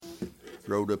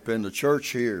growed up in the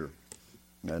church here,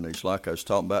 and he's like I was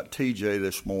talking about TJ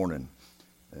this morning,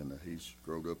 and he's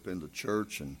growed up in the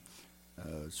church, and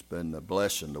it's been a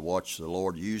blessing to watch the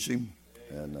Lord use him,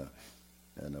 and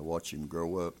watch him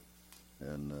grow up,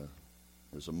 and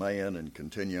as a man, and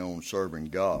continue on serving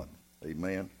God.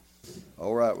 Amen.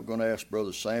 All right, we're going to ask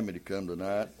Brother Sammy to come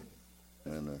tonight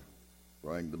and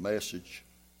bring the message,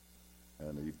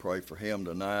 and you pray for him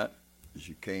tonight as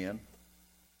you can.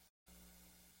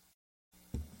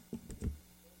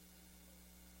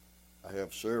 I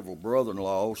have several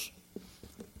brother-in-laws,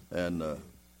 and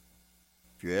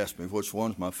if you ask me which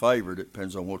one's my favorite, it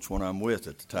depends on which one I'm with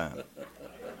at the time.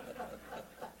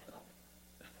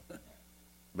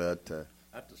 But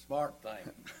that's a smart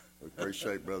thing. We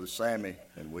appreciate Brother Sammy,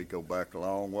 and we go back a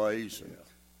long ways. And,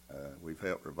 we've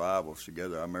helped revivals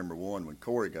together. I remember one when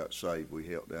Corey got saved. We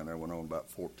helped down there. Went on about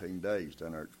 14 days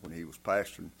down there when he was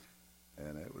pastoring,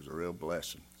 and it was a real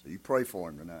blessing. So you pray for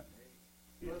him tonight.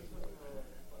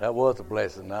 That was a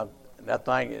blessing. That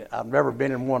thing, I've never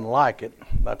been in one like it.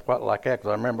 That's quite like that,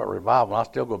 because I remember that revival, and I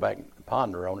still go back and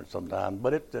ponder on it sometimes.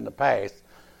 But it's in the past.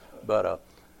 But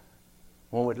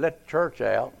when we'd let the church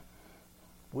out,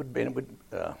 we'd been with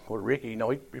Ricky. You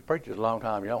know, he preaches a long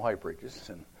time. You know how he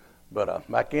preaches. But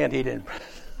back then he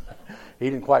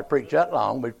didn't quite preach that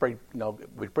long. We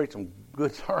preached some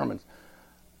good sermons.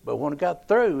 But when it got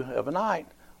through of a night,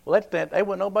 well, they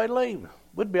wouldn't nobody leave.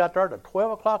 We'd be out there at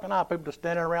 12 o'clock at night, people just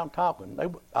standing around talking.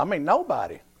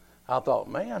 Nobody. I thought,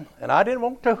 man, and I didn't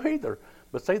want to either.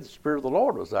 But see, the Spirit of the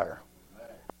Lord was there.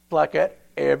 It's like that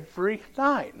every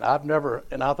night. I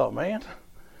thought, man,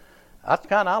 that's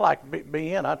kind of I like to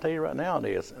be in. I tell you right now it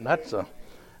is. And that's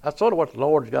sort of what the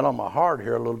Lord's got on my heart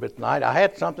here a little bit tonight. I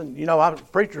had something, I'm a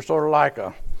preacher sort of like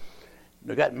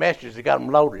they got messages, they got them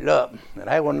loaded up. And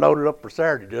I had one loaded up for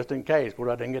Saturday just in case, where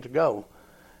I didn't get to go.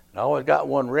 And I always got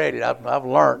one ready. I've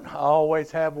learned I always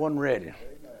have one ready.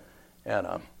 And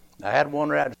I had one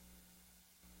ready.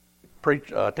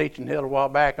 Teaching here a while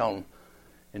back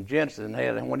in Genesis,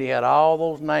 and when he had all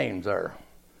those names there.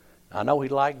 I know he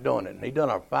liked doing it. And he done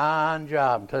a fine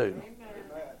job too. Amen.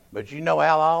 But you know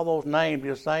how all those names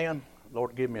you're saying,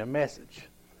 Lord, give me a message.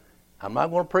 I'm not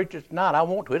going to preach it tonight. I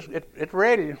want to. It's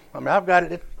ready. I've got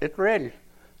it. It's ready.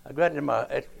 I've got it in my.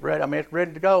 It's ready. It's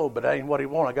ready to go. But that ain't what he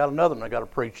wants. I got another one I got to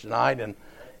preach tonight,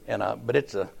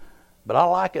 but I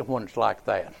like it when it's like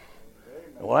that.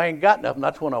 And when I ain't got nothing,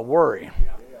 that's when I worry.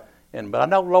 But I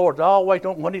know the Lord's always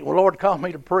when the Lord called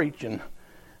me to preach, and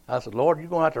I said, Lord, you're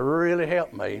going to have to really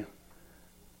help me,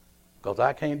 because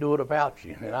I can't do it without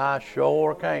you, and I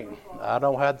sure can't. I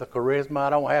don't have the charisma. I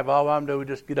don't have all I'm doing.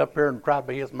 Just get up here and try to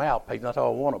be his mouthpiece. That's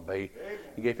all I want to be,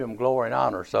 and give him glory and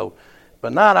honor. So, but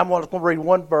tonight I'm just going to read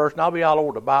one verse, and I'll be all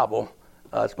over the Bible.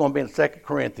 It's going to be in 2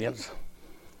 Corinthians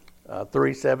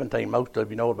 3:17. Most of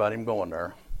you know about him going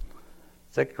there.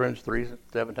 2 Corinthians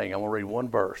 3:17. I'm going to read one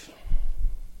verse.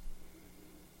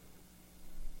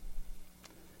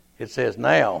 It says,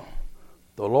 now,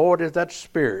 the Lord is that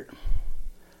Spirit,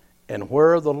 and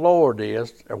where the Lord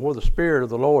is, or where the Spirit of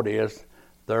the Lord is,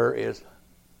 there is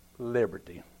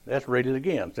liberty. Let's read it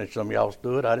again, since some of y'all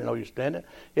stood. I didn't know you standing.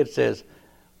 It says,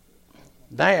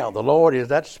 now, the Lord is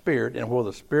that Spirit, and where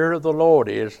the Spirit of the Lord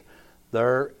is,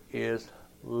 there is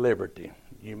liberty.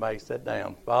 You may sit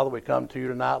down. Father, we come to you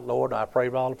tonight, Lord. I pray,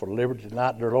 Father, for liberty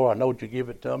tonight, dear Lord. I know that you give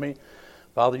it to me.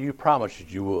 Father, you promised that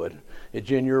you would.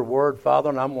 It's in your word, Father,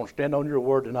 and I'm going to stand on your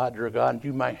word tonight, dear God, and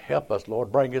you may help us,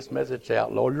 Lord. Bring this message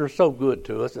out, Lord. You're so good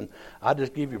to us, and I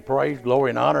just give you praise, glory,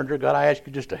 and honor, dear God. I ask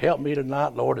you just to help me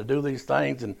tonight, Lord, to do these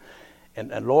things,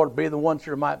 and Lord, be the ones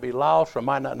that might be lost or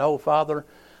might not know, Father,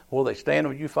 will they stand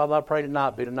with you, Father? I pray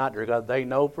tonight, dear God, they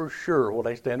know for sure will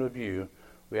they stand with you.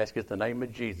 We ask it in the name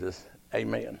of Jesus.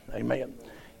 Amen. Amen.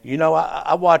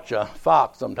 I watch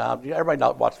Fox sometimes. Everybody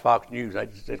knows watch Fox News.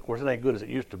 Of course, it ain't good as it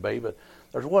used to be. But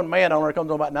there's one man on there that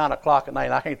comes on about 9 o'clock at night.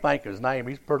 And I can't think of his name.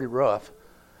 He's pretty rough.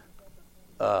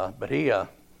 But he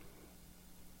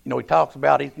talks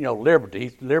about liberty.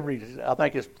 He's liberty. I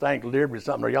think his thing liberty is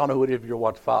something. Y'all know who it is if you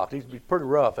watch Fox. He's pretty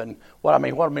rough. And what I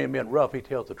mean being rough, he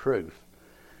tells the truth.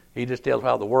 He just tells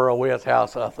how the world is, how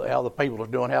the people are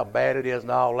doing, how bad it is, and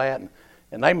all that. And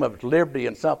the name of it's liberty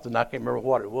and something. I can't remember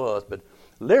what it was, but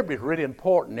liberty is really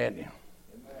important, isn't it?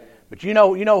 Amen. But you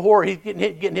know where he's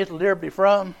getting his liberty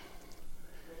from?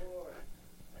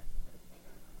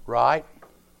 Right?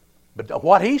 But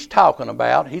what he's talking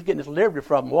about, he's getting his liberty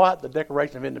from what? The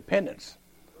Declaration of Independence.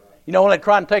 When they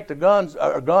try and take the gun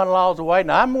laws away.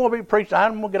 Now, I'm going to be preaching.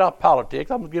 I'm going to get off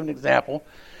politics. I'm going to give an example.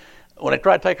 When they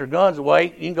try to take their guns away,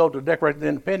 you can go to the Declaration of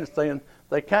Independence saying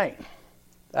they can't.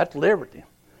 That's liberty.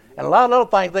 And a lot of other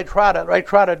things they try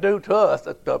to do to us,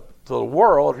 to the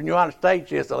world, in the United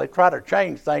States, is that they try to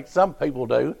change things. Some people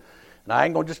do. And I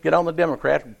ain't going to just get on the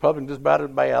Democrats. Republicans just about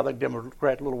as bad. I think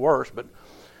Democrats a little worse. But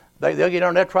they'll get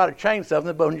on there and try to change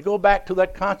something. But when you go back to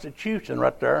that Constitution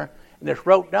right there, and it's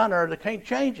wrote down there, they can't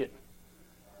change it.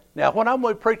 Now, when I'm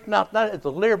going to be preaching out that, it's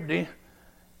the liberty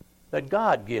that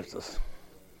God gives us.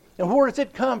 And where does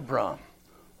it come from?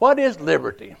 What is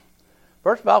liberty?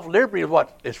 First of all, liberty is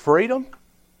what? It's freedom.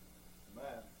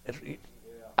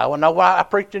 I don't know why I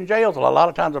preached in jails. A lot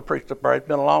of times I preached up there. It's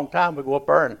been a long time. We go up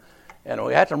there, and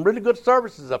we had some really good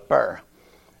services up there.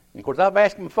 And of course, I've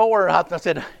asked them before. I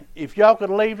said, if y'all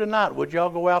could leave tonight, would y'all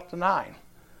go out tonight?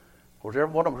 Of course, every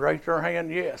one of them raised their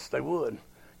hand, yes, they would.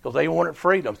 Because they wanted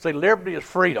freedom. See, liberty is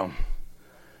freedom.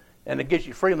 And it gets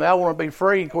you freedom. They all want to be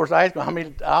free. Of course, I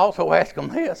also asked them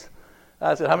this.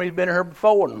 I said, how many's been here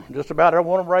before? And just about every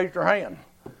one of them raised their hand.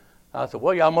 I said,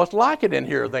 well, y'all must like it in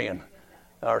here then.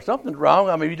 Or something's wrong.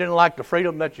 I mean, you didn't like the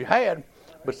freedom that you had.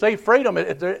 But see, freedom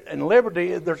and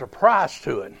liberty, there's a price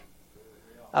to it.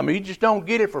 I mean, you just don't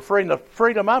get it for free. And the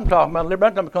freedom I'm talking about,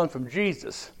 liberty comes from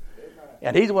Jesus.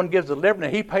 And He's the one who gives the liberty,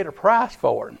 and He paid a price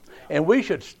for it. And we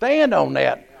should stand on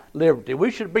that liberty. We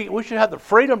should have the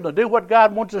freedom to do what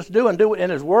God wants us to do and do it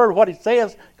in His Word, what He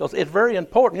says, because it's very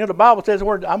important. You know, the Bible says,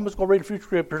 I'm just going to read a few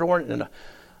scriptures in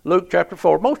Luke chapter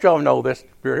 4. Most of y'all know this.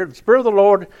 The Spirit of the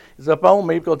Lord is upon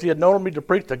me because He had known me to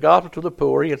preach the gospel to the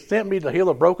poor. He had sent me to heal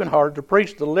the brokenhearted, to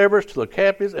preach deliverance to the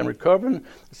captives and recovering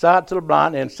the sight to the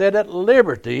blind, and set at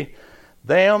liberty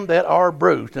them that are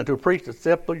bruised, and to preach the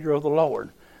scepter of the Lord.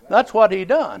 That's what He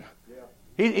done.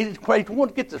 He wanted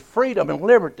to get this freedom and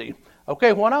liberty.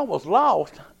 Okay, when I was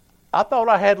lost, I thought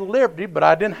I had liberty, but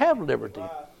I didn't have liberty.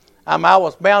 I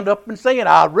was bound up in sin.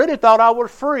 I really thought I was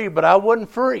free, but I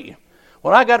wasn't free.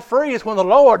 When I got free is when the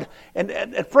Lord,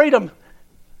 and freedom,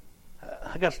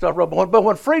 I got stuff rubbing on, but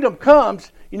when freedom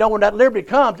comes, you know, when that liberty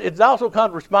comes, it also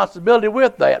comes responsibility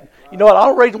with that. You know, the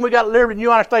only reason we got liberty in the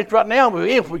United States right now,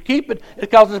 if we keep it, is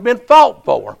because it's been fought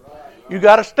for. You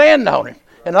got to stand on it.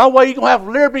 And the only way you're going to have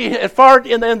liberty as far as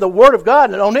in the Word of God,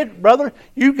 and on it, brother,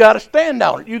 you got to stand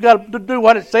on it. You got to do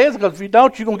what it says, because if you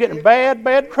don't, you're going to get in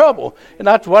bad trouble. And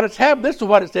that's what it's happened. This is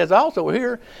what it says also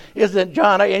here, is that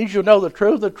John 8, and you shall know the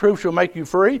truth shall make you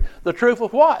free. The truth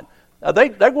of what? Now, they're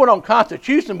going on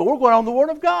Constitution, but we're going on the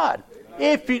Word of God.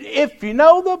 If you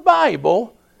know the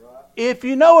Bible, if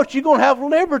you know it, you're going to have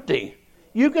liberty.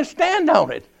 You can stand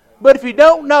on it. But if you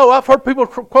don't know, I've heard people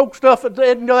quote stuff that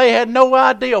they had no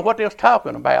idea what they was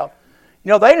talking about. You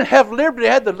know, they didn't have liberty.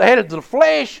 They had the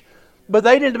flesh, but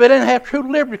they didn't have true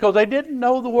liberty because they didn't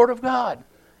know the Word of God.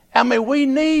 I mean, we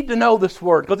need to know this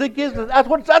Word because it gives us,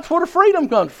 that's where the freedom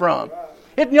comes from.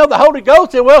 You know, the Holy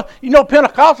Ghost said, well, you know,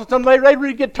 Pentecostals, they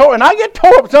really get tore, and I get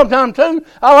tore up sometimes too.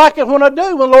 I like it when I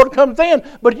do, when the Lord comes in.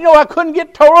 But you know, I couldn't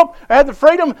get tore up. I had the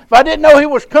freedom if I didn't know He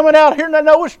was coming out here, and I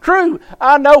know it's true.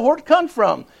 I know where it comes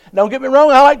from. Don't get me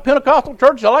wrong, I like Pentecostal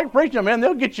churches. I like preaching them, man.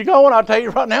 They'll get you going, I'll tell you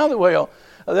right now they will.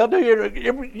 They'll do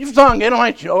you've sung in them,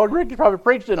 ain't you? Oh, Ricky probably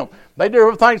preached in them. They do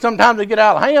everything. Sometimes they get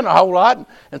out of hand a whole lot,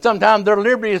 and sometimes their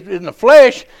liberty is in the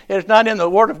flesh, and it's not in the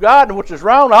Word of God, which is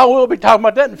wrong. I will be talking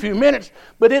about that in a few minutes.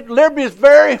 But liberty is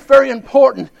very, very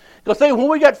important. Because see, when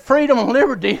we got freedom and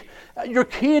liberty, your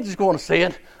kids is going to see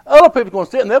it. Other people are going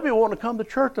to see it, and they'll be wanting to come to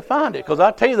church to find it. Because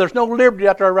I tell you, there's no liberty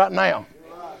out there right now.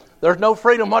 There's no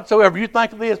freedom whatsoever. You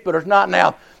think of this, but there's not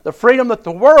now. The freedom that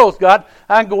the world's got,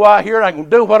 I can go out here and I can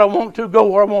do what I want to, go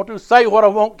where I want to, say what I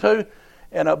want to.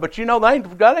 But you know, that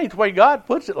ain't the way God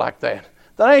puts it like that.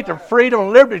 That ain't the freedom and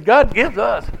liberty God gives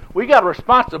us. We got a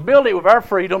responsibility with our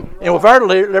freedom and with our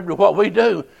liberty, what we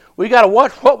do. We got to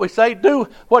watch what we say, do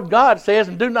what God says,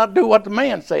 and do not do what the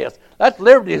man says. That's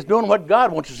liberty, is doing what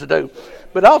God wants us to do.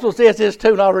 But it also says this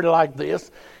too, and I really like this.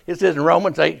 It says in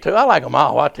Romans 8:2. I like them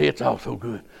all. I tell you, it's all so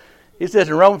good. It says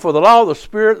in Romans, for the law of the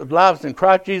Spirit of life in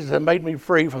Christ Jesus has made me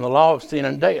free from the law of sin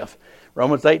and death.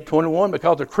 Romans 8:21,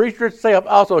 because the creature itself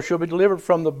also shall be delivered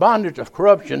from the bondage of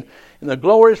corruption in the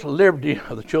glorious liberty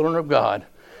of the children of God.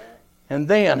 And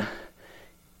then,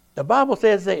 the Bible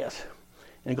says this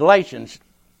in Galatians,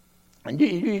 and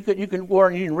you can go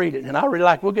and you can read it, and I really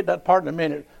like, we'll get that part in a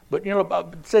minute, but you know,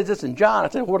 it says this in John, I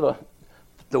said, where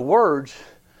the words,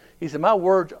 he said, my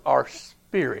words are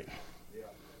spirit.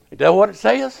 Is that what it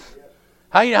says?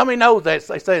 How many knows that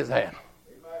it says that?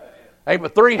 Ain't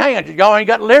but 3 hands. Y'all ain't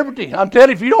got liberty. I'm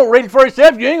telling you, if you don't read it for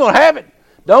yourself, you ain't going to have it.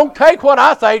 Don't take what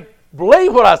I say.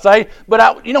 Believe what I say.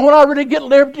 But when I really get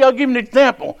liberty, I'll give you an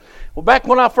example. Well, back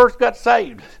when I first got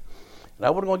saved, and I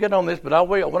wasn't going to get on this, but I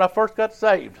will. When I first got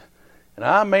saved, and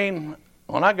I mean,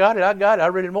 when I got it, I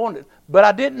really wanted it. But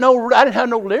I didn't have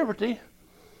no liberty.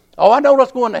 Oh, I know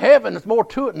what's going to heaven. There's more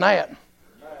to it than that.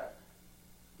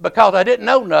 Because I didn't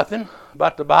know nothing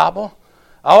about the Bible.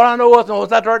 All I know was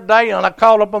that day, and I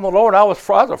called up on the Lord. I was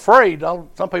afraid.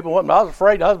 Some people wasn't, but I was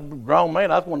afraid. I was a grown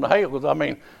man. I was going to hell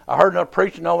because I heard enough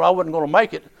preaching on I wasn't going to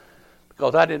make it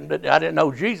because I didn't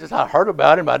know Jesus. I heard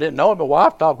about him. I didn't know him. My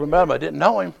wife talked about him. I didn't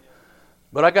know him.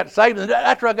 But I got saved, and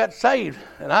after I got saved,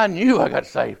 and I knew I got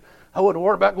saved, I wasn't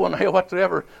worried about going to hell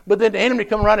whatsoever. But then the enemy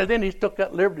come around, and then he took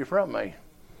that liberty from me.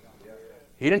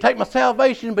 He didn't take my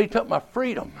salvation, but he took my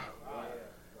freedom.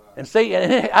 And see,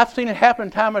 and I've seen it happen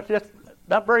time after this.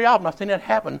 Not very often I've seen that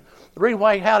happen. The reason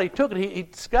why how he took it, he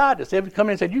disguised us. He would come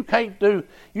in and said, you can't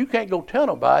go tell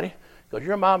nobody because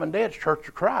your mom and dad's Church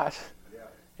of Christ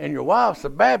and your wife's a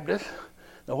Baptist.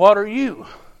 Now what are you?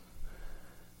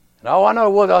 And all I know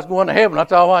was I was going to heaven.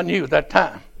 That's all I knew at that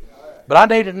time. But I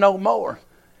needed to know more.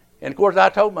 And of course I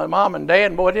told my mom and dad,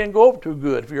 and boy, it didn't go over too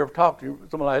good. If you ever talked to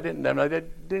somebody like that, they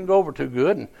didn't go over too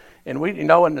good. And we,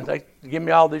 and they give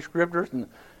me all these scriptures,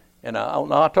 and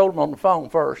I told them on the phone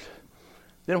first.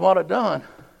 Then what I done,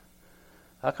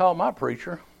 I called my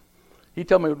preacher. He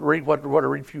told me to read what I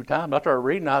read a few times. I started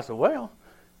reading. I said, well,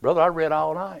 brother, I read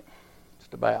all night,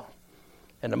 just about.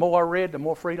 And the more I read, the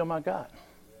more freedom I got.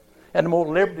 And the more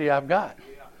liberty I've got.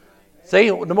 See,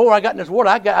 the more I got in this word,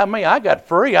 I got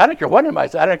free. I didn't care what anybody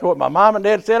said. I didn't care what my mom and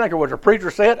dad said. I didn't care what the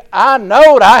preacher said. I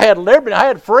know that I had liberty. I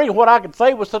had free. What I could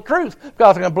say was the truth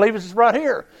because I can believe this is right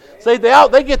here. See,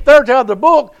 they get theirs out of the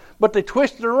book, but they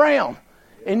twist it around.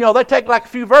 And, they take like a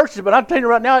few verses, but I'm telling you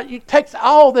right now, it takes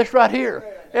all this right here,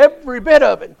 every bit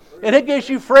of it. And it gives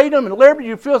you freedom and liberty.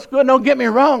 You feel good. Don't get me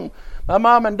wrong. My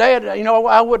mom and dad,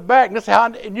 I went back. And this is how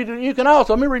you can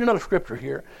also, let me read another scripture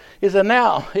here. It said,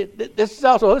 now, this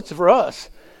is for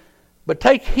us. But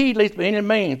take heed lest by any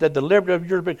means that the liberty of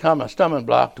yours become a stumbling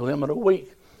block to them of the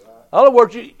weak. In other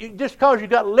words, just because you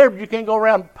got liberty, you can't go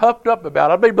around puffed up about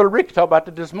it. I believe Brother Rick talked about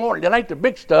that this morning. That ain't the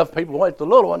big stuff. People want the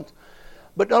little ones.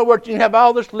 But in other words, you can have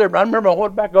all this liberty. I remember I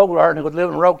went back over there and I was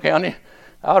living in Rowe County.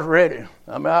 I was ready.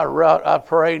 I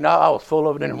prayed and I was full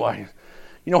of it anyway.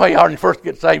 You know how you are when you first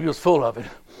get saved, you was full of it.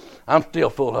 I'm still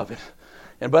full of it.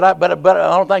 But I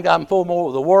don't think I'm full more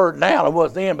of the Word now than I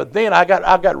was then. But then I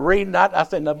got reading. I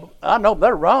said, I know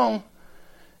they're wrong.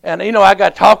 And, I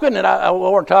got talking and I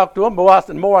wanted to talk to them. But I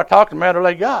said, the more I talked, the better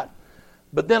they got.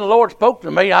 But then the Lord spoke to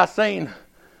me. I seen...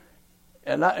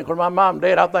 And because my mom and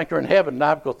dad, I think they're in heaven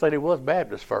now because they was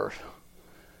Baptist first.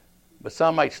 But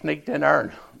somebody sneaked in there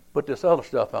and put this other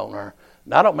stuff on there.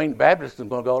 And I don't mean Baptist is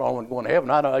going to go on and go to heaven.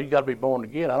 I know you got to be born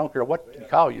again. I don't care what you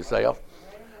call yourself.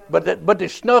 But they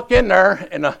snuck in there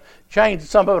and changed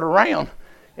some of it around.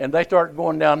 And they started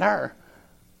going down there.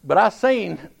 But I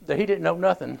seen that he didn't know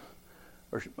nothing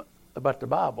about the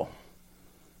Bible.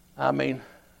 I mean,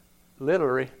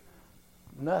 literally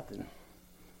nothing.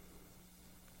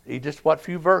 He just what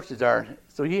few verses are.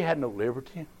 So he had no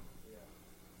liberty.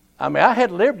 I mean, I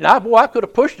had liberty. I could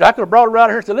have pushed it. I could have brought it right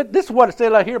here and said, this is what it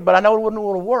said right here, but I know it wouldn't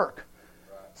want to work.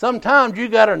 Sometimes you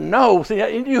got to know. See,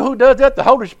 who does that? The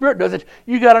Holy Spirit does it.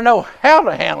 You got to know how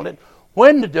to handle it,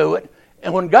 when to do it,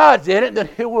 and when God's in it, then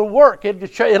it will work.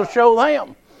 It'll show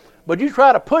them. But you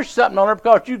try to push something on there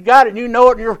because you got it and you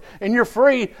know it and you're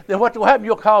free, then what will happen?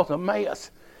 You'll cause a mess.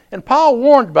 And Paul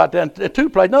warned about that in 2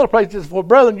 places. Another place is, for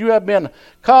brethren, you have been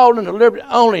called into liberty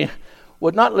only,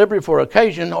 with not liberty for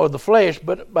occasion or the flesh,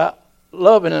 but by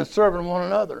loving and serving one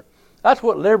another. That's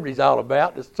what liberty is all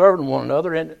about, is serving one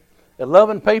another and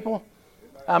loving people.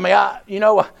 I mean,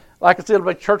 like I said,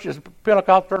 about churches,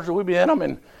 Pentecostal churches, we be in them,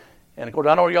 and of course,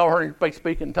 I know y'all heard me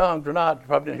speak in tongues or not. You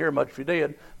probably didn't hear much if you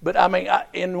did. But I mean,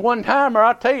 in one time, or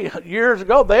I tell you, years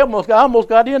ago, I almost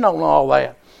got in on all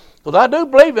that. Because I do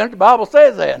believe in it, the Bible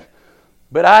says that.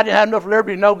 But I didn't have enough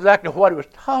liberty to know exactly what he was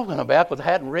talking about because I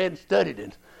hadn't read and studied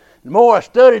it. The more I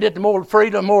studied it, the more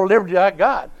freedom, the more liberty I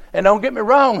got. And don't get me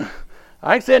wrong,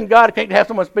 I ain't saying God can't have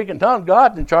someone speak in tongues.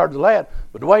 God's in charge of that.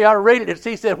 But the way I read it,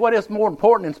 he said, what is more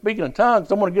important than speaking in tongues?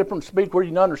 Someone to get from to speak where you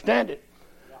can understand it.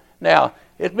 Yeah. Now,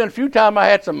 it's been a few times I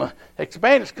had some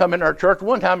Hispanics come in our church.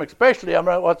 One time especially, I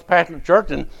was the pastor of the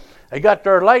church, and they got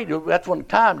there late. That's when the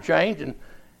time changed.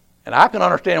 And I can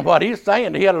understand what he's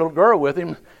saying. He had a little girl with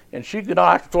him, and she could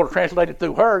not sort of translate it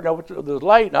through her. It was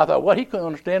late, and I thought, well, he couldn't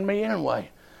understand me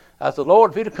anyway. I said, Lord,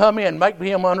 if he'd have come in and make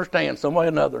him understand some way or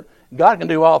another, God can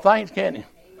do all things, can't he?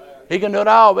 Amen. He can do it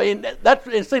all. And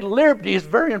see, liberty is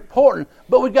very important,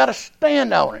 but we've got to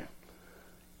stand on it.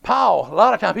 Paul, a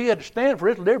lot of times he had to stand for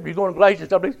his liberty. You go in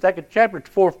Galatians, I believe, 2nd chapter,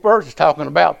 4th verse is talking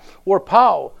about where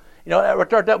Paul, right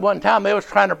there at that one time, they was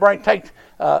trying to take,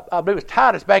 I believe it was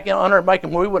Titus back in under and make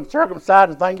him where we wouldn't circumcise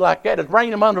and things like that. It's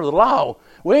bringing him under the law.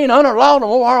 We ain't under the law no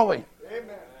more, are we?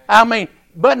 Amen. I mean,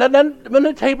 But let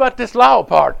me tell you about this law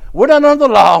part. We're not under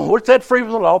the law. We're set free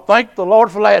from the law. Thank the Lord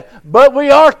for that. But we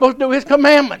are supposed to do His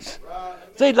commandments. Right.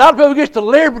 See, a lot of people get to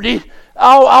liberty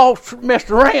all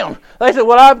messed around. They say,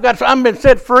 well, I've been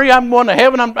set free. I'm going to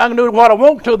heaven. I can do what I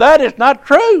want to. That is not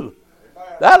true.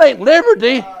 That ain't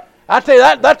liberty. I tell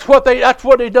you, that's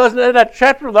what he does in that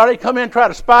chapter. They come in and try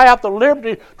to spy out the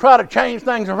liberty, try to change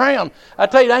things around. I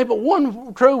tell you, there ain't but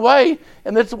one true way,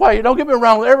 and this is the way. Don't get me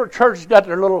wrong, every church has got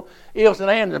their little ifs and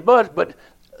ands and buts, but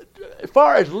as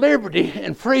far as liberty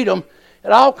and freedom,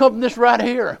 it all comes from this right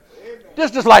here.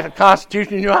 Just like the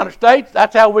Constitution of the United States,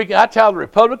 that's how the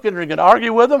Republicans are going to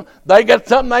argue with them. They got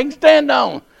something they can stand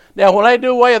on. Now, when they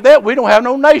do away with that, we don't have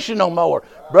no nation no more.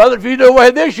 Brother, if you do away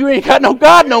with this, you ain't got no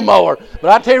God no more.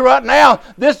 But I tell you right now,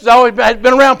 this has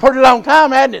been around a pretty long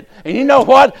time, hasn't it? And you know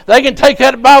what? They can take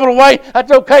that Bible away.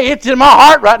 That's okay. It's in my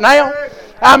heart right now.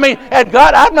 I mean, at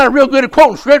God, I'm not real good at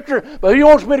quoting Scripture, but if He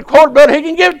wants me to quote it, brother, He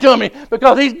can give it to me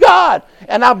because He's God.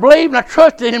 And I believe and I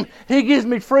trust in Him. He gives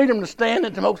me freedom to stand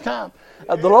at the most time.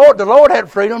 The Lord had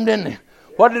freedom, didn't He?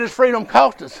 What did His freedom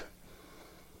cost us?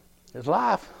 His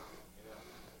life.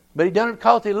 But He done it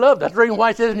because He loved us. That's the reason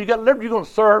why He says, when you got liberty, you're going to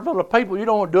serve other people. You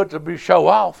don't want to do it to be show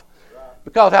off.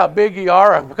 Because how big you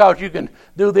are, or because you can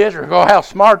do this, or how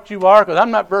smart you are. Because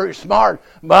I'm not very smart,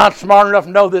 but I'm smart enough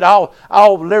to know that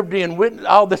all liberty and witness,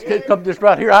 all this comes this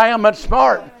right here. I am much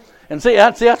smart. And see,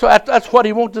 that's what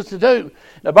He wants us to do.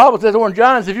 The Bible says over in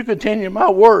John, if you continue my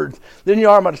words, then you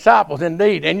are my disciples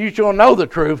indeed, and you shall know the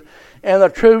truth, and the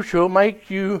truth shall make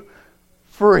you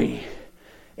free.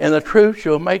 And the truth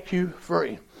shall make you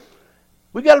free.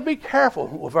 We got to be careful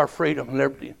with our freedom and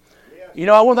liberty. Yes. You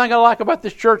know, one thing I like about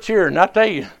this church here, and I tell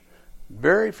you,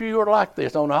 very few are like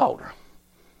this on the altar.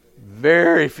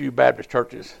 Very few Baptist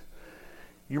churches.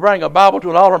 You bring a Bible to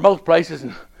an altar most places,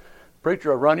 and the preacher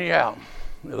will run you out.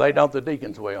 If they don't, the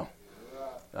deacons will.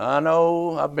 I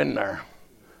know, I've been there.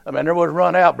 I mean, there was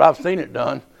run out, but I've seen it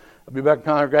done. I'll be back in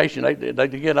congregation. They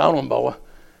get on them, boy.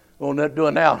 On that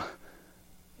doing now.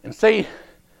 And see,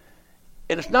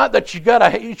 it's not that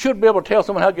you should be able to tell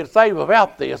someone how to get saved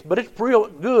without this, but it's real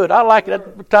good. I like it.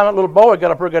 At the time that little boy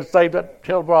got up here and got saved, that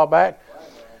tail brought back.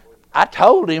 I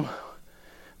told him,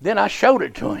 then I showed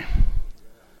it to him.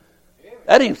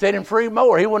 That even set him free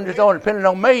more. He wasn't just only depending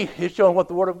on me. He's showing what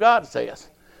the Word of God says.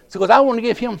 So, because I want to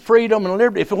give him freedom and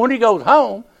liberty. If when he goes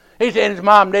home, he said, his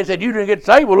mom and dad said, you didn't get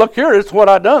saved. Well, look here, this is what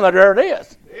I done. There it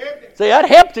is. See, that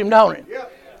helps him, don't it?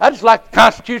 I just like the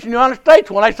Constitution of the United States.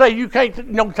 When they say you can't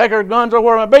take our guns or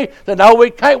where it may be, they say, no, we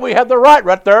can't. We have the right.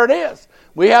 Right there it is.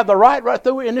 We have the right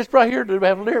through in this right here to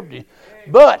have liberty.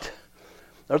 But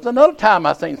there's another time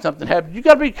I think something happened. You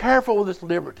got to be careful with this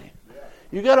liberty.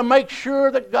 You got to make sure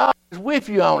that God is with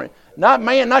you on it. Not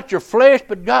man, not your flesh,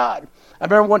 but God. I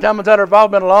remember one time I was at a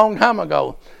revival a long time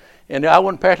ago. And I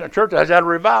wasn't pastoring a church. I was at a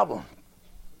revival.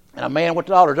 And a man went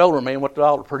to the altar, an older man went to the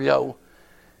altar, pretty old.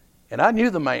 And I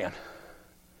knew the man.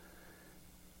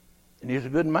 And he was a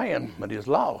good man, but he was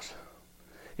lost.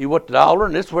 He went to the altar,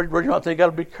 and this is where you think you got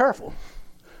to be careful.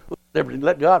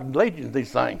 Let God lead you in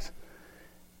these things.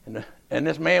 And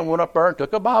this man went up there and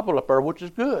took a Bible up there, which is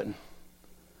good.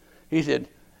 He said,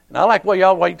 and I like the way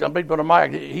y'all wait on Brother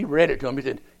Mike. He read it to him. He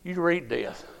said, you read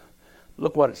this.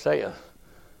 Look what it says.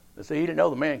 They said, he didn't know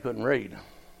the man couldn't read.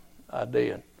 I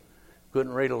did.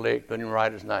 Couldn't read a lick, couldn't even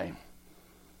write his name.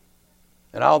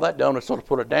 And all that done was sort of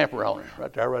put a damper on it,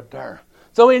 right there.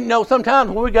 So, you know, sometimes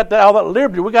when we got all that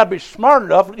liberty, we got to be smart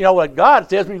enough, you know, like God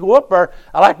says when you go up there.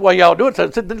 I like the way y'all do it. So,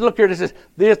 look here, this,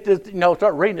 you know,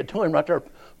 start reading it to him right there,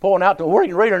 pouring out to him. Whether he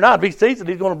can read it or not, if he sees it,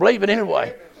 he's going to believe it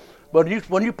anyway. But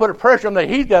when you put a pressure on that,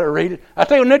 he's got to read it. I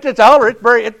tell you, when it's all it's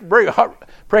very hard,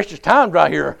 precious times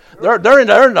right here. They're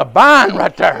in the bind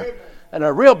right there, and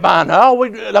a real bind.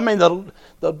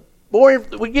 The boy,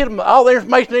 we get them all the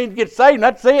information they need to get saved, and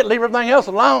that's it. Leave everything else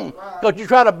alone, because you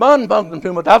try to bun them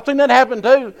too much. I've seen that happen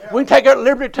too. We can take our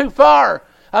liberty too far.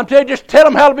 I'm telling you, just tell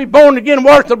them how to be born again,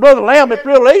 worse than Brother Lamb. It's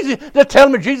real easy. Just tell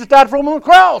them that Jesus died for them on the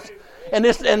cross, and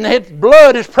His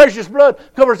blood, His precious blood,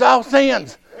 covers all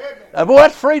sins. Boy,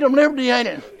 that's freedom, liberty, ain't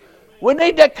it? We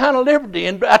need that kind of liberty.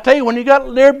 And I tell you, when you got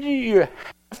liberty, you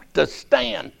have to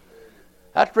stand.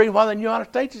 That's the reason why the United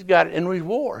States has got it in these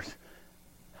wars.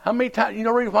 How many times, you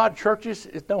know the reason why churches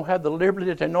don't have the liberty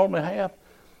that they normally have?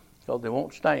 Because they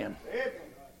won't stand.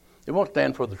 They won't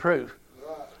stand for the truth.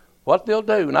 What they'll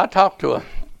do, and I talked to I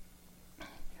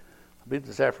believe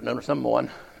this afternoon or someone,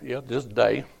 this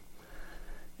day,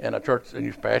 in a church and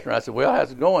youth pastor, and I said, well,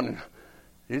 how's it going?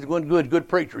 He's going good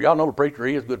preacher. Y'all know the preacher.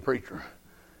 He is a good preacher.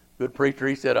 Good preacher.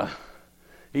 He said,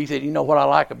 you know what I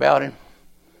like about him?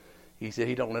 He said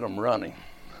he don't let them run him.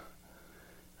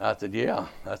 I said, yeah,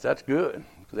 that's good.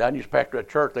 Because I used to pastor at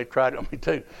church. They tried it on me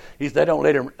too. He said, they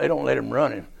don't let him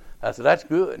run him. I said, that's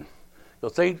good. So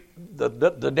see,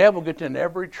 the devil gets in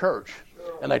every church,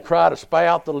 and they try to spy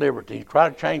out the liberty, try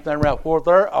to change things around for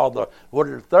what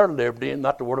is their liberty and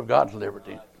not the Word of God's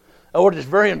liberty. Oh, it's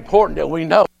very important that we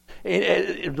know.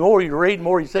 The more you read, the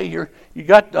more you see here, you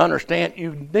got to understand,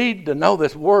 you need to know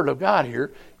this Word of God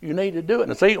here. You need to do it.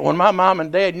 And see, when my mom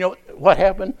and dad, you know what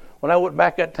happened when I went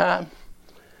back that time?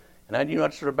 And I, I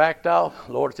sort of backed off.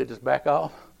 The Lord said, just back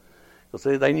off. So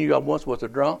see, they knew I once was a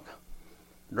drunk,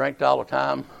 drank all the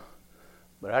time.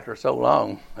 But after so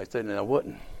long, they said, I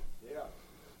wouldn't. Yeah.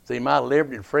 See, my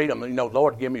liberty and freedom, the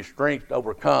Lord gave me strength to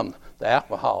overcome the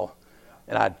alcohol.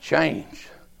 And I'd changed.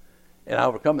 And I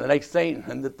overcome it. And they seen,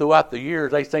 and throughout the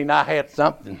years, they seen I had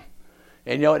something.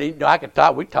 And I could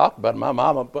talk. We talked about it. My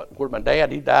mama, where my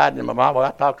dad, he died, and my mama,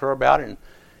 I talked to her about it,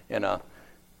 and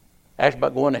asked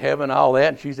about going to heaven and all that.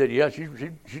 And she said, yeah,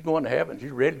 she's going to heaven.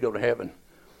 She's ready to go to heaven.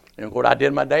 And of course, I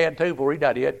did my dad too. Before he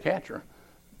died, he had cancer.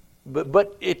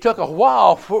 But it took a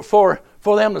while for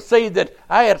them to see that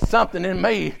I had something in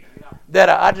me that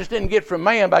I just didn't get from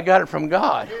man, but I got it from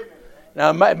God.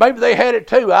 Now, maybe they had it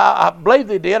too. I believe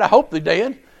they did. I hope they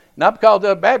did. Not because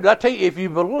they're Baptist. I tell you, if you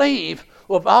believe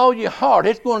with all your heart,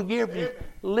 it's going to give you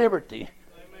liberty.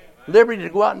 Liberty to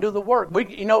go out and do the work.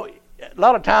 A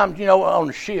lot of times, on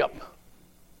the ship,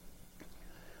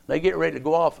 they get ready to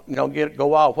go off,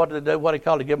 go off. What do they do? What do they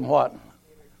call it? Give them what?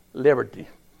 Liberty.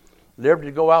 Liberty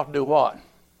to go out and do what?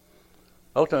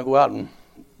 Most of them go out and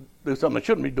do something they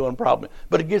shouldn't be doing probably.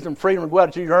 But it gives them freedom to go out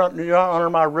and say, you're not under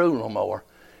my rule no more.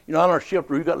 On our ship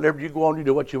where you got liberty, you go on, you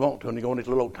do what you want to, and you go in these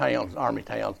little towns, army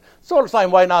towns. Sort of the same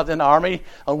way when I was in the army.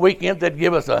 On weekends, they'd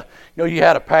give us you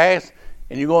had a pass,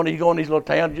 and you go in these little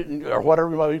towns, or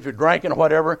whatever, if you're drinking or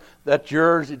whatever, that's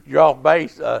yours, you're off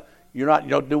base. You're not,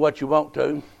 do what you want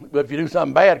to. But if you do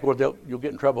something bad, of course, you'll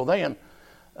get in trouble then,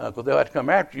 because they'll have to come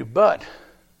after you. But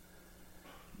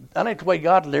that ain't the way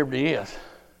God's liberty is.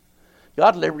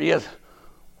 God's liberty is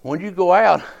when you go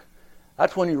out,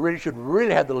 that's when you really should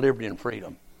have the liberty and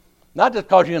freedom. Not just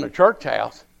because you're in a church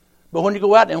house, but when you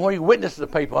go out and when you witness to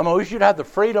people. We should have the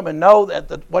freedom and know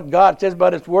that what God says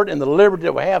about His Word and the liberty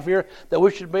that we have here, that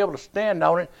we should be able to stand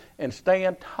on it and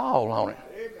stand tall on it.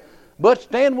 Amen. But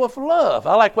stand with love.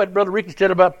 I like what Brother Ricky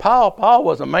said about Paul. Paul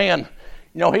was a man,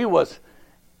 I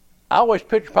always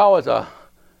picture Paul as a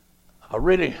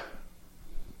really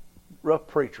rough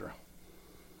preacher.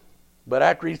 But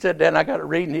after he said that, and I got to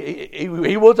read, he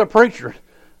was a preacher.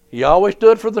 He always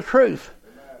stood for the truth.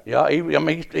 Yeah,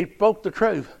 he spoke the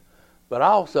truth. But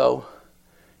also,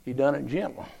 he done it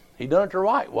gentle. He done it the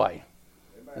right way.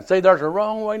 Amen. And say there's a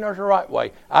wrong way and there's a right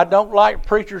way. I don't like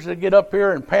preachers that get up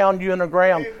here and pound you in the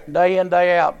ground day in,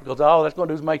 day out, because all that's going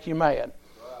to do is make you mad.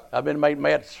 Right. I've been made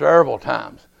mad several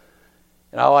times.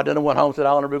 And all I done went home and said,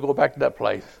 I'll never go back to that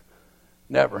place.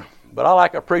 Never. But I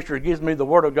like a preacher that gives me the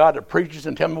Word of God, that preaches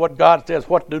and tells me what God says,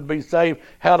 what to do to be saved,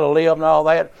 how to live and all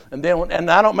that. And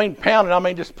I don't mean pound it, I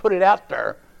mean just put it out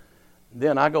there.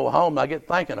 Then I go home and I get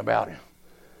thinking about it.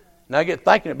 And I get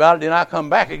thinking about it, then I come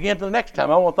back again to the next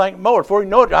time. I want to think more. Before you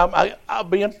know it, I'll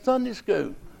be in Sunday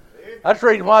school. That's the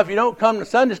reason why if you don't come to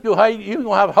Sunday school, you're going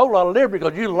to have a whole lot of liberty,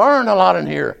 because you learn a lot in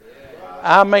here.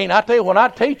 I tell you, when I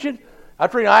teach it, I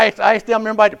ask them,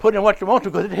 everybody, to put in what you want to,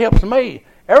 because it helps me.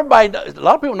 Everybody does. A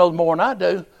lot of people know more than I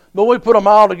do. But we put them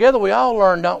all together, we all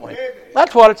learn, don't we?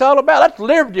 That's what it's all about. That's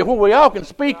liberty, where we all can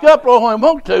speak up when we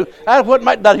want to. That's what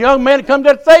made that young man that come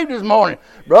to get saved this morning.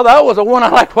 Brother, that was the one I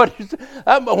like what he said.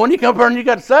 When he come up here and you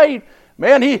got saved,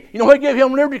 man, what gave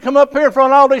him liberty to come up here in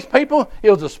front of all these people?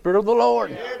 It was the Spirit of the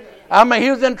Lord.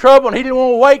 He was in trouble and he didn't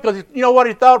want to wait, because what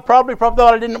he thought? Probably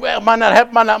thought might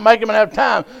not make him and have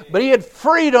time. But he had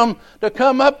freedom to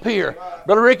come up here.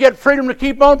 Brother Rick had freedom to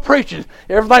keep on preaching.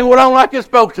 Everything went on like it's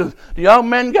supposed to. The young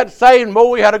men got saved, and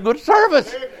boy, we had a good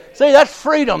service. See, that's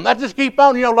freedom. That just keep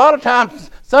on. A lot of times,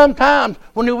 sometimes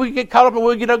when we get caught up and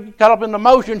we get caught up in the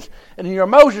emotions, and your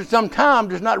emotions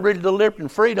sometimes is not really the liberty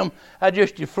and freedom. That's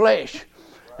just your flesh.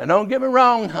 And don't get me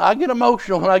wrong, I get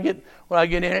emotional when I get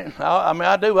in it.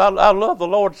 I do. I love the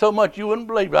Lord so much you wouldn't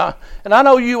believe it. And I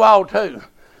know you all too.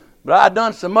 But I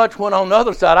done so much when on the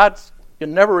other side, I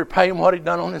can never repay him what he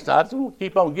done on this side. So we'll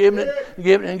keep on giving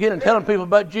and telling people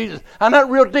about Jesus. I'm not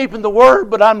real deep in the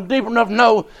Word, but I'm deep enough to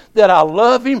know that I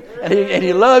love Him, and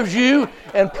He loves you,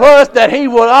 and plus that He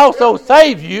will also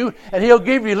save you, and He'll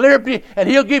give you liberty, and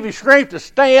He'll give you strength to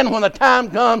stand when the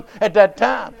time comes at that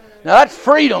time. Now that's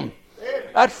freedom.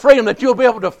 That's freedom, that you'll be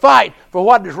able to fight for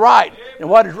what is right and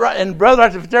what is right. And brother,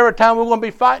 if it's every time we're going to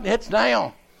be fighting, it's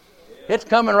now. It's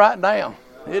coming right now.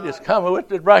 It is coming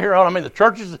with it right here on. I mean, the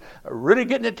churches are really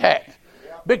getting attacked,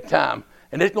 big time.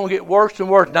 And it's going to get worse and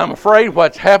worse. And I'm afraid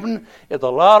what's happening is a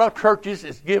lot of churches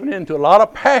is giving into, a lot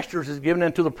of pastors is giving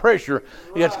into the pressure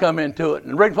that's come into it.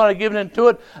 And the reason why they're giving into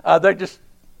it,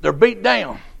 they're beat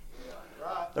down.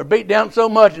 They're beat down so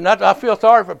much, and I feel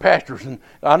sorry for pastors. And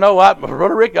I know,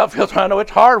 Brother Rick, I feel sorry. I know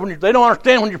it's hard when they don't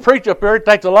understand when you preach up here. It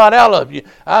takes a lot out of you.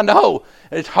 I know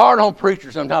it's hard on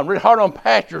preachers sometimes, really hard on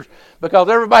pastors, because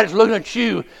everybody's looking at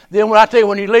you. Then when I tell you,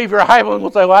 when you leave your house,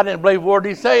 we'll say, "Well, I didn't believe a word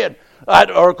he said,"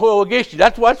 or go against you.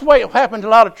 That's the way it happens in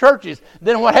a lot of churches.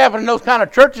 Then what happens in those kind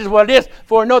of churches? Well, it is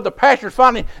for the pastors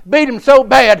finally beat him so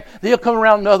bad they'll come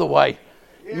around another way.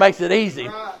 It makes it easy.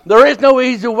 There is no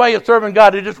easy way of serving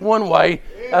God. It's just one way.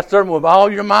 That's serving with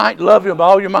all your might. Love Him with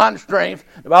all your might and strength.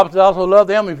 The Bible says also love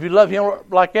them. If you love Him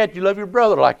like that, you love your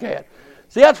brother like that.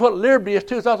 See, that's what liberty is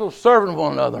too. It's also serving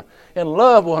one another and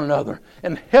love one another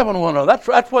and helping one another.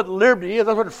 That's what liberty is.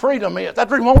 That's what freedom is. That's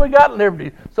the reason why we got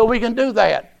liberty, so we can do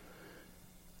that.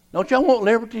 Don't y'all want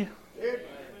liberty?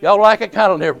 Y'all like that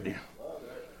kind of liberty?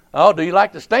 Oh, do you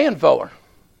like to stand for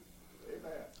it?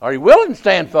 Are you willing to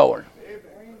stand for it?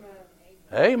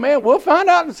 Amen. We'll find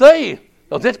out and see.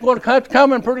 Because it's going to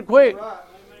come pretty quick.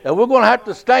 And we're going to have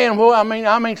to stand. Well, I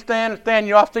mean, stand.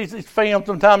 You know, I see these films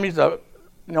sometimes. The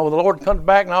Lord comes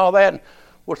back and all that. And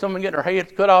where someone getting their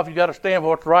heads cut off, you got to stand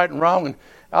for what's right and wrong. And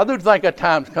I do think that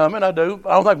time's coming. I do.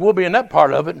 I don't think we'll be in that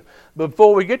part of it. But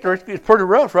before we get there, it's pretty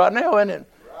rough right now, isn't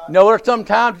it? You know, there's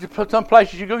sometimes, some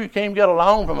places you go, you can't even get a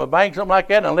loan from a bank, something like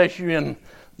that, unless you're in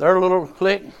their little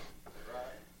clique.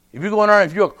 If you go in there,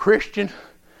 if you're a Christian,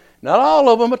 not all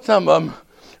of them, but some of them,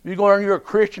 if you go in there and you're a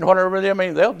Christian, whatever,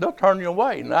 they'll turn you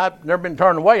away. And I've never been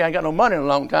turned away. I ain't got no money in a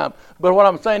long time. But what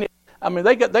I'm saying is,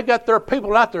 they got their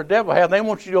people out there, the devil have. They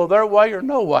want you to go their way or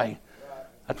no way.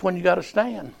 That's when you got to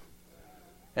stand.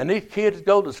 And these kids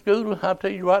go to school. I'll tell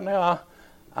you right now,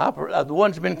 the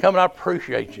ones that have been coming, I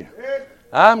appreciate you.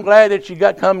 I'm glad that you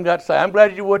got saved. I'm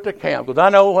glad you went to camp, because I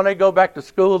know when they go back to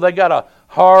school, they got a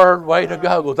hard way to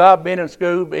go. Because I've been in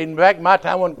school, and back in my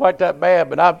time wasn't quite that bad,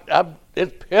 but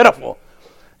it's pitiful.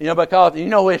 Because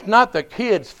it's not the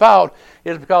kids' fault.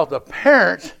 It's because the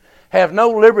parents have no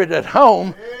liberty at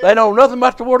home. They know nothing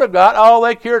about the Word of God. All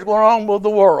they care is going on with the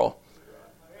world.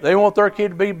 They want their kid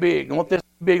to be big. They want this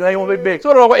to be big. They want to be big.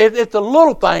 So it's the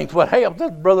little things. What helps.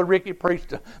 This Brother Ricky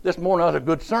preached this morning. That was a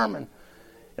good sermon.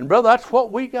 And brother, that's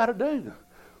what we got to do.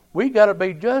 We got to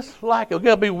be just like it. We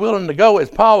got to be willing to go. As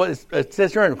Paul, it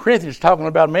says here in Corinthians, talking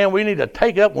about, man, we need to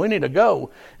take up, we need to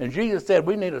go. And Jesus said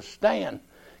we need to stand.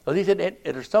 Because he said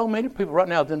there's so many people right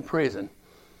now that's in prison.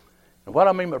 And what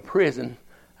I mean by prison,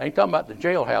 I ain't talking about the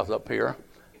jailhouse up here.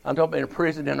 I'm talking about in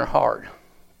prison in their heart.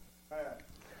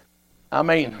 I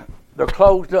mean, they're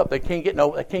closed up. They can't get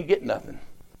nothing.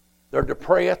 They're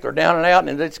depressed. They're down and out,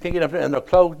 and they just can't get nothing. And they're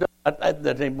closed up.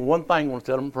 There's one thing will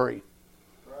set them free.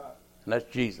 And that's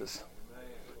Jesus.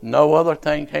 No other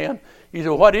thing can. You say,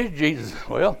 well, what is Jesus?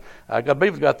 Well, I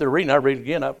believe it's got their reading. I read it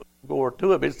again. I go over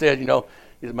to it. It says,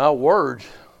 is my words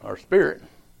are spirit.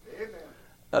 Amen.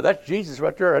 Now that's Jesus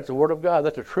right there. That's the Word of God.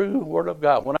 That's the true Word of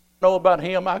God. When I know about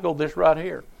Him, I go this right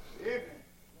here. Amen.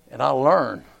 And I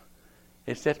learn.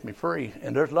 It sets me free.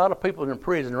 And there's a lot of people in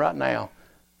prison right now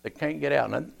that can't get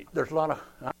out. And there's a lot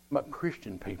of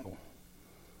Christian people.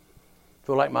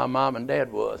 Feel like my mom and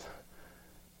dad was.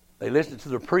 They listened to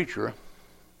the preacher.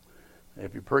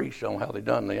 If you preach, I don't know how they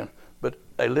done then. But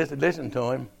they listened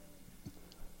to him.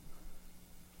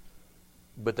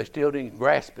 But they still didn't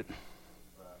grasp it.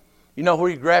 You know where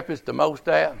you grasp it the most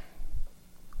at?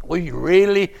 Where you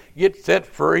really get set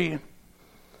free?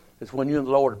 It's when you're in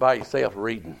the Lord by yourself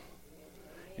reading.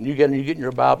 And you get in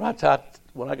your Bible. That's how,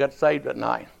 when I got saved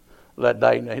that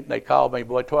day, and they called me,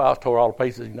 boy, I was tore all to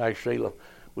pieces in Sheila.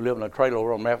 We live in a trailer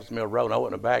over on Memphis Mill Road, and I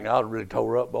went in the back, and I was really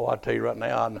tore up. Boy, I tell you right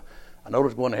now, I know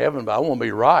it's going to heaven, but I want to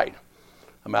be right.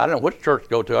 I mean, I didn't know which church to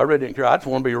go to. I really didn't care. I just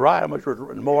want to be right.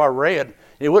 The more I read,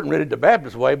 it wasn't really the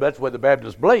Baptist way, but that's the way the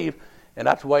Baptists believe, and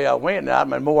that's the way I went.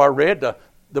 And the more I read,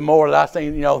 the more that I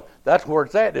seen, that's where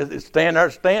it's at. Is stand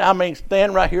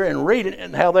right here and read it,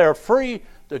 and how they're free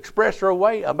to express their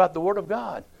way about the Word of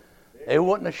God. They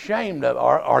wasn't ashamed of it.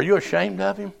 Are you ashamed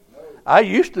of Him? I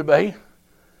used to be.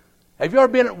 Have you ever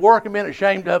been at work and been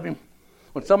ashamed of Him?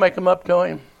 When somebody come up to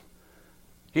Him?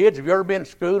 Kids, have you ever been at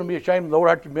school and be ashamed of the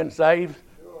Lord after you've been saved?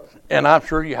 Sure. And I'm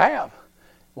sure you have.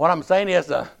 What I'm saying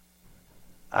is,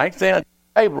 I ain't saying I'm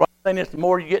able. What I'm saying is, the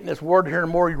more you get in this Word here, the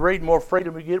more you read, the more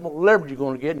freedom you get, the more liberty you're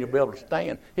going to get, and you'll be able to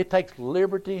stand. It takes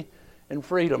liberty and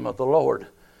freedom of the Lord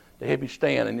to help you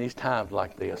stand in these times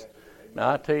like this.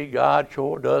 Now, I tell you, God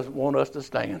sure doesn't want us to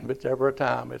stand. If it's ever a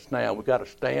time, it's now. We've got to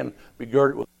stand, be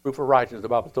girded with the proof of righteousness. The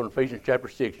Bible says in Ephesians chapter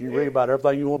 6. You read about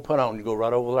everything you want to put on, you go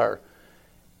right over there.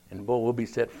 And, boy, we'll be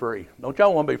set free. Don't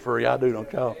y'all want to be free? I do,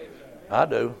 don't y'all? I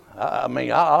do. I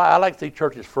mean, I like to see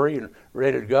churches free and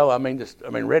ready to go. I mean,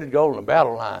 ready to go on the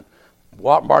battle line.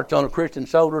 March on the Christian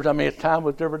soldiers. I mean, it's time,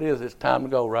 whatever it is, it's time to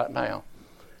go right now.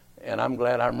 And I'm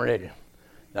glad I'm ready.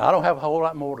 Now, I don't have a whole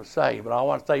lot more to say, but all I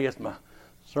want to say is my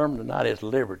sermon tonight is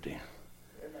liberty.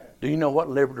 Amen. Do you know what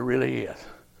liberty really is?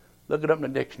 Look it up in the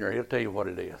dictionary. It'll tell you what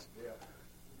it is. Yeah.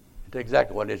 It's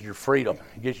exactly what it is. Your freedom.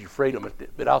 It gives you freedom.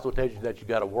 It also tells you that you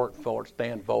got to work for it,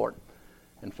 stand for it,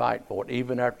 and fight for it.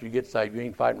 Even after you get saved, you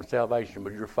ain't fighting for salvation,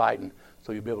 but you're fighting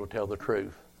so you'll be able to tell the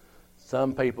truth.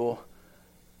 Some people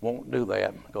won't do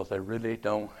that because they really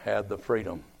don't have the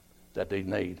freedom that they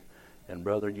need. And,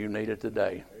 brother, you need it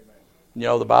today. Amen. You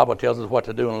know, the Bible tells us what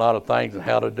to do in a lot of things and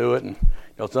how to do it. And, you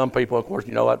know, some people, of course,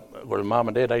 you know what, where mom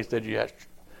and dad, they said you had,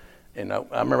 and I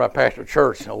remember I pastored a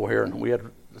church over here, and we had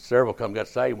several come got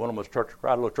saved. One of them was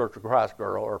a little Church of Christ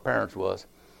girl, her parents was.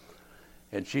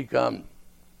 And she got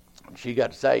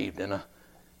saved, and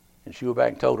she went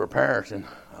back and told her parents and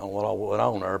what all went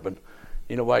on there. But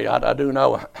anyway, I do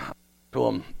know to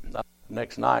them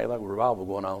next night, like a revival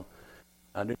going on.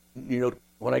 I knew, you know,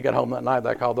 when they got home that night,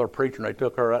 they called their preacher and they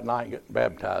took her that night and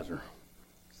baptized her.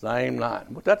 Same night.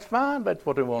 But that's fine. That's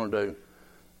what they want to do.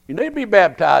 You need to be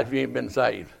baptized if you ain't been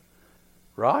saved.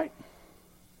 Right?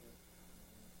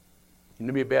 You need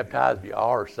to be baptized if you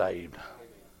are saved.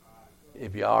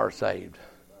 If you are saved.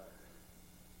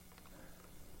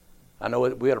 I know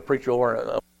we had a preacher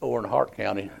over in Hart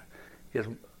County. Her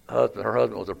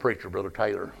husband was a preacher, Brother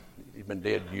Taylor. He's been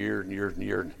dead years and years and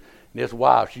years. And his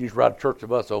wife, she used to ride a church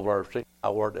of us over there. I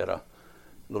worked at a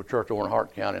little church over in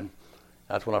Hart County. And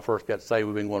that's when I first got saved.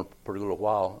 We've been going a pretty little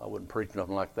while. I wouldn't preach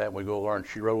nothing like that. We go over there, and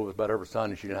she rode with us about every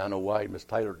Sunday. She didn't have no way. Miss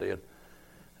Taylor did.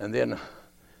 And then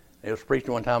they was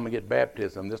preaching one time to get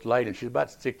baptism. This lady, she's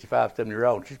about 65, 70 years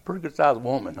old. She's a pretty good sized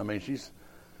woman. I mean, she's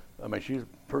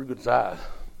pretty good size.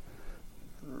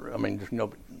 I mean, just, you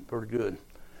know, pretty good.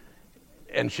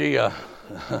 And she, I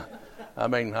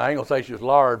mean, I ain't gonna say she was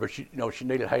large, but she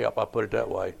needed help. I put it that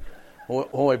way.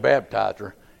 When we baptized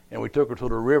her, and we took her to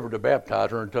the river to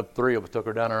baptize her, and three of us took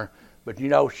her down there. But you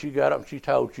know, she got up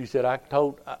and she said,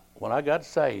 when I got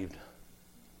saved,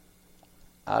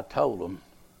 I told them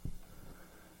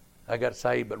I got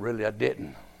saved, but really I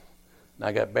didn't. And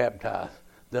I got baptized.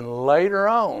 Then later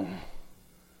on,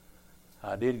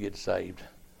 I did get saved.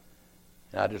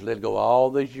 And I just let it go all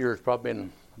these years, probably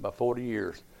been about 40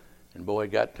 years. And boy,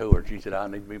 it got to her. She said, I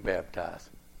need to be baptized.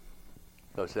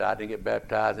 So I said, I didn't get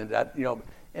baptized.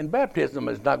 And baptism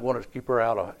is not going to keep her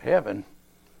out of heaven,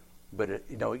 but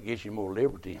it gives you more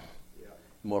liberty,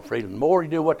 more freedom. The more you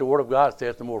do what the Word of God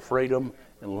says, the more freedom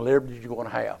and liberty you're going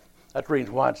to have. That's the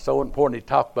reason why it's so important to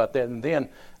talk about that. And then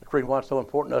that's the reason why it's so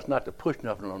important to us not to push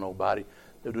nothing on nobody,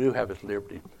 that we do have this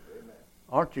liberty. Amen.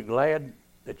 Aren't you glad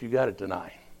that you got it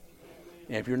tonight?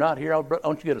 And if you're not here,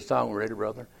 don't you get a song ready,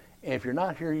 brother? And if you're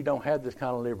not here, you don't have this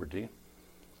kind of liberty.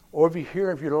 Or if you're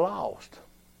here, if you're lost,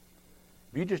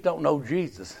 if you just don't know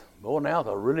Jesus, boy, now's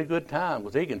a really good time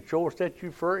because he can sure set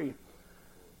you free.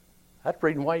 That's the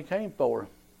reason why he came for it.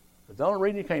 It's the only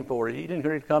reason he came for it. He didn't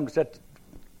really come to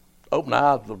open the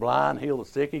eyes of the blind, heal the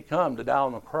sick. He come to die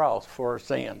on the cross for our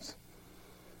sins.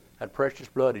 That precious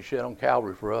blood he shed on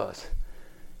Calvary for us.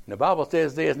 And the Bible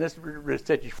says this, and this really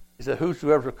sets you free. It says,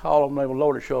 whosoever call on the name of the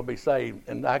Lord shall be saved.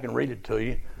 And I can read it to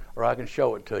you, or I can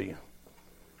show it to you.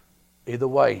 Either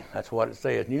way, that's what it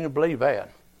says. And you can believe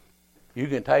that. You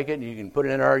can take it and you can put it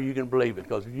in there, you can believe it.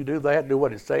 Because if you do that, do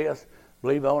what it says,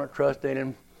 believe on it, trust in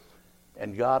him,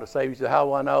 and God will save you. You say, how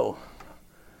do I know?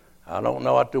 I don't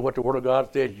know. I do what the Word of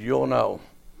God says, you'll know.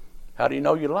 How do you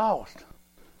know you're lost?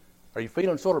 Are you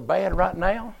feeling sort of bad right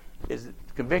now? Is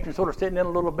conviction sort of sitting in a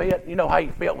little bit? You know how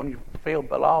you felt when you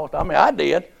felt lost? I mean, I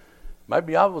did.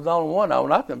 Maybe I was the only one.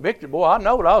 When I was convicted, boy, I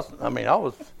know what I was.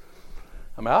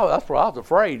 That's where I was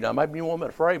afraid. Now, maybe you weren't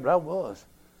afraid, but I was.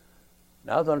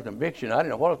 Now, I was under conviction. I didn't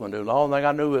know what I was going to do. The only thing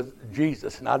I knew was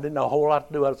Jesus, and I didn't know a whole lot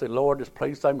to do. I'd say, Lord, just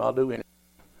please save me. I'll do anything.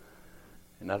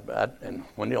 And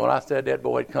when I said that,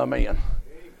 boy, it'd come in.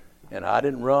 And I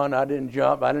didn't run. I didn't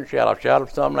jump. I didn't shout. I shouted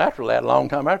something after that, a long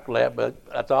time after that, but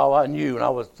that's all I knew, and I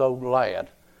was so glad.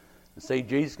 And see,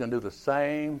 Jesus is going to do the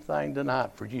same thing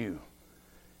tonight for you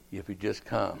if you just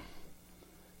come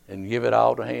and give it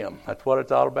all to him. That's what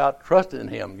it's all about, trusting in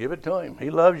him. Give it to him.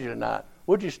 He loves you tonight.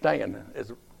 Would you stand as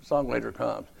the song leader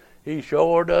comes? He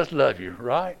sure does love you,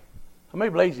 right? How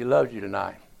many believes he loves you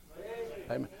tonight?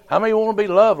 Amen. How many want to be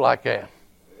loved like that?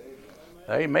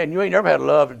 Amen. You ain't never had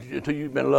love until you've been loved.